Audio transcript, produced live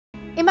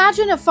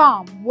Imagine a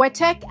farm where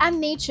tech and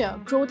nature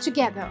grow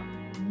together.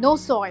 No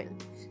soil,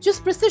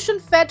 just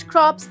precision-fed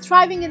crops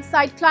thriving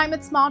inside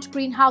climate-smart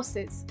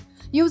greenhouses,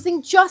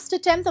 using just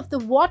 1/10 of the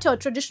water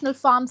traditional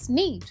farms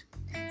need.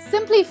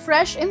 Simply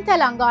Fresh in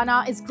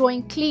Telangana is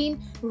growing clean,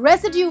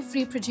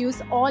 residue-free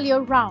produce all year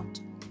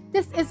round.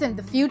 This isn't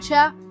the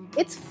future,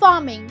 it's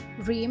farming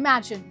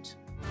reimagined.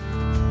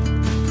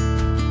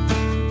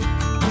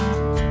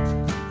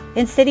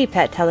 In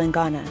Siddipet,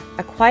 Telangana,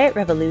 a quiet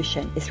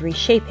revolution is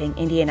reshaping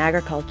Indian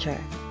agriculture.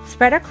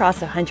 Spread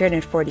across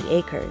 140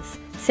 acres,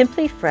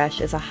 Simply Fresh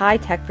is a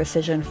high-tech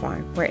precision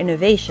farm where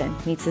innovation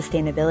meets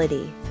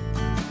sustainability.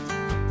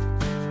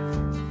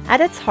 At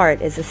its heart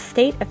is a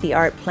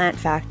state-of-the-art plant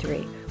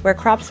factory where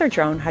crops are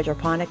grown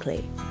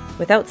hydroponically,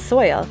 without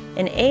soil,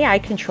 in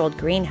AI-controlled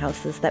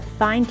greenhouses that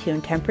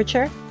fine-tune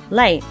temperature,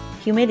 light,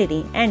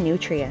 humidity, and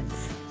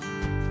nutrients.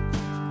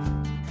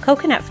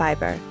 Coconut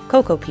fiber,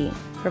 cocoa peat,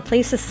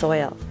 replaces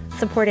soil,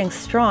 supporting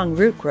strong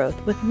root growth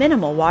with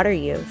minimal water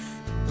use.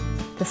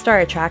 The star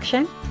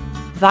attraction?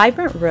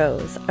 Vibrant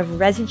rows of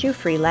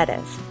residue-free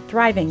lettuce,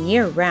 thriving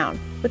year-round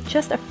with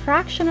just a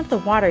fraction of the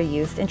water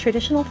used in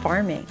traditional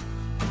farming.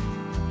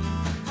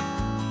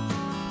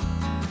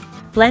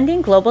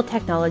 Blending global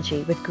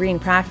technology with green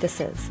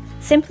practices,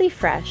 Simply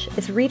Fresh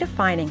is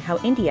redefining how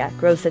India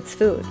grows its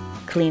food,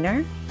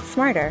 cleaner,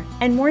 smarter,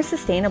 and more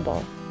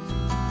sustainable.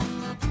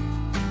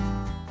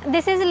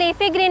 This is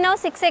leafy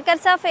greenhouse, 6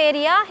 acres of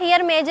area. Here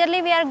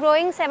majorly we are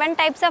growing 7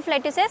 types of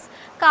lettuces,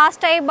 cast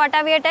type,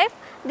 Batavia type.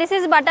 This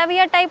is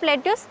Batavia type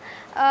lettuce.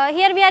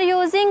 Here we are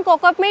using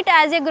cocoa peat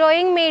as a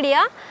growing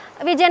media.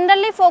 We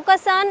generally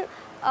focus on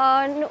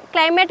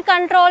climate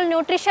control,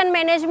 nutrition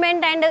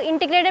management and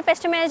integrated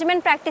pest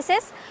management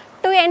practices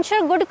to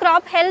ensure good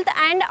crop health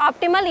and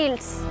optimal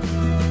yields.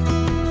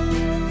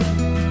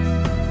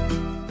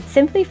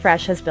 Simply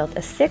Fresh has built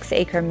a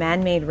 6-acre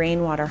man-made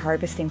rainwater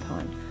harvesting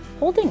pond,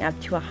 holding up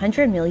to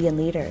 100 million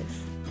liters.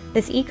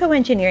 This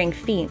eco-engineering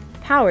feat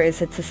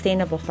powers its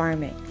sustainable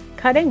farming,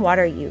 cutting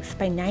water use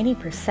by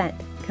 90%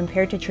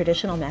 compared to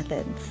traditional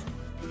methods.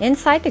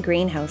 Inside the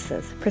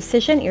greenhouses,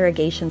 precision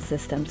irrigation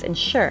systems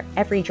ensure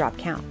every drop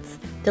counts,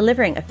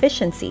 delivering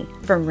efficiency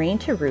from rain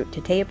to root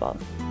to table.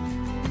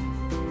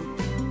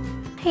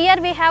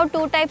 Here we have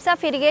 2 types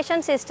of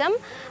irrigation system,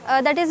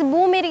 that is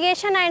boom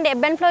irrigation and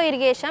ebb and flow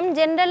irrigation.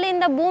 Generally in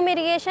the boom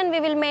irrigation we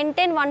will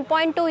maintain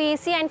 1.2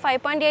 EC and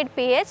 5.8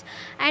 pH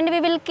and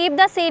we will keep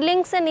the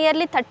seedlings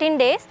nearly 13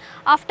 days.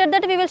 After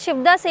that we will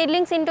shift the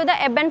seedlings into the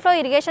ebb and flow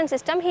irrigation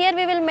system. Here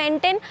we will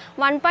maintain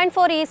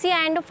 1.4 EC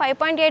and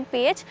 5.8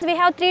 pH. We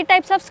have 3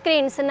 types of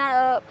screens,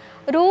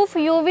 roof,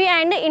 UV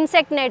and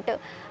insect net.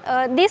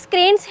 These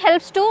screens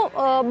helps to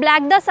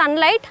block the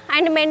sunlight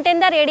and maintain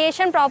the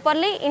radiation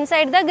properly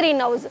inside the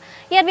greenhouse.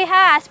 Here we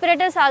have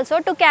aspirators also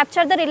to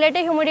capture the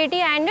relative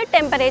humidity and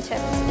temperature.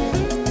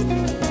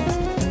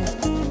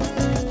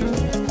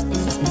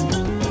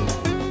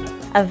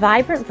 A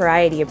vibrant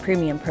variety of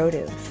premium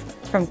produce,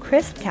 from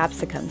crisp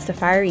capsicums to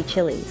fiery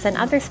chilies and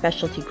other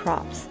specialty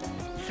crops,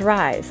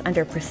 thrives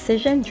under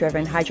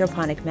precision-driven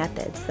hydroponic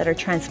methods that are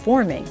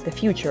transforming the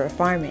future of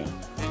farming.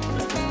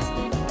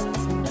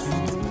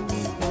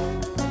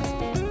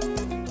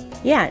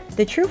 Yet,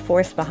 the true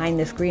force behind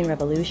this green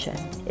revolution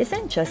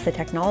isn't just the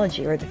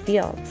technology or the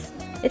fields,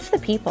 it's the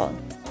people.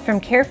 From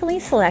carefully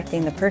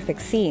selecting the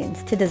perfect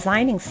seeds to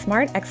designing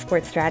smart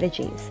export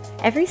strategies,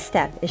 every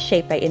step is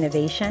shaped by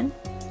innovation,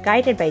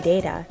 guided by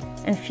data,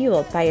 and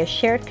fueled by a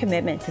shared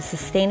commitment to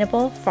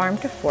sustainable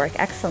farm-to-fork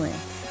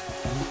excellence.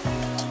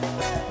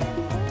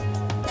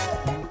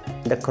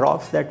 The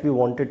crops that we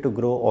wanted to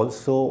grow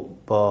also,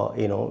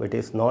 it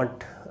is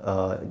not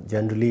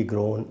generally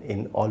grown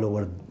in all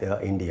over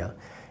India.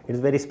 It is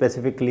very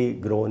specifically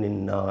grown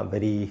in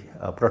very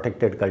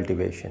protected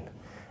cultivation,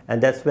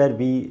 and that's where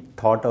we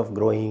thought of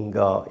growing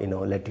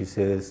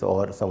lettuces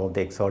or some of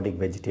the exotic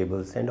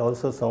vegetables, and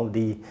also some of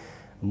the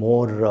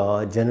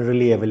more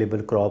generally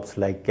available crops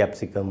like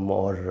capsicum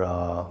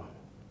or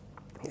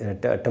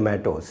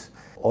tomatoes.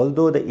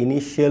 Although the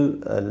initial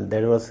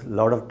there was a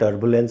lot of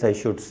turbulence, I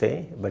should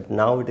say, but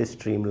now it is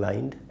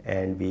streamlined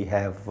and we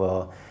have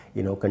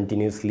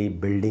continuously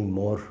building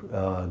more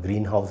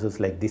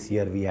greenhouses. Like this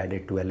year we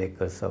added 12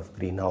 acres of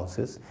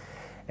greenhouses,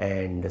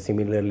 and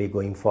similarly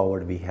going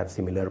forward we have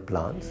similar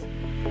plans.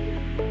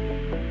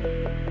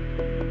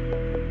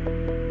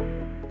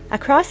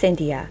 Across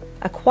India,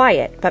 a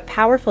quiet but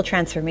powerful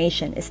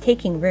transformation is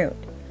taking root,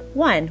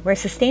 one where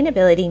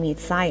sustainability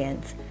meets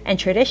science and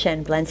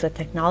tradition blends with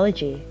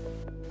technology.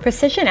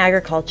 Precision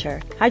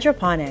agriculture,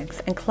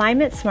 hydroponics, and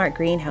climate-smart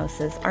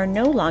greenhouses are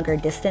no longer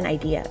distant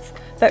ideas,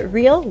 but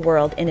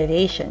real-world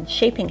innovation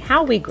shaping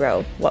how we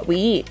grow what we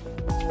eat.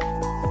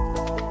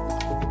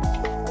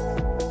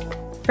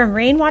 From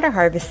rainwater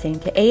harvesting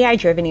to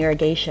AI-driven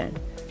irrigation,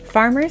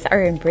 farmers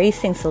are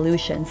embracing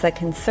solutions that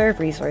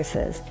conserve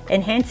resources,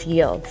 enhance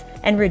yields,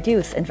 and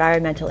reduce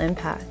environmental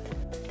impact.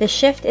 The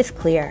shift is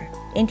clear.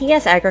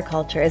 India's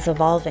agriculture is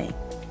evolving,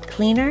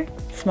 cleaner,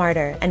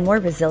 smarter, and more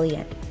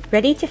resilient,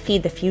 ready to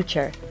feed the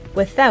future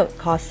without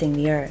costing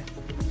the earth.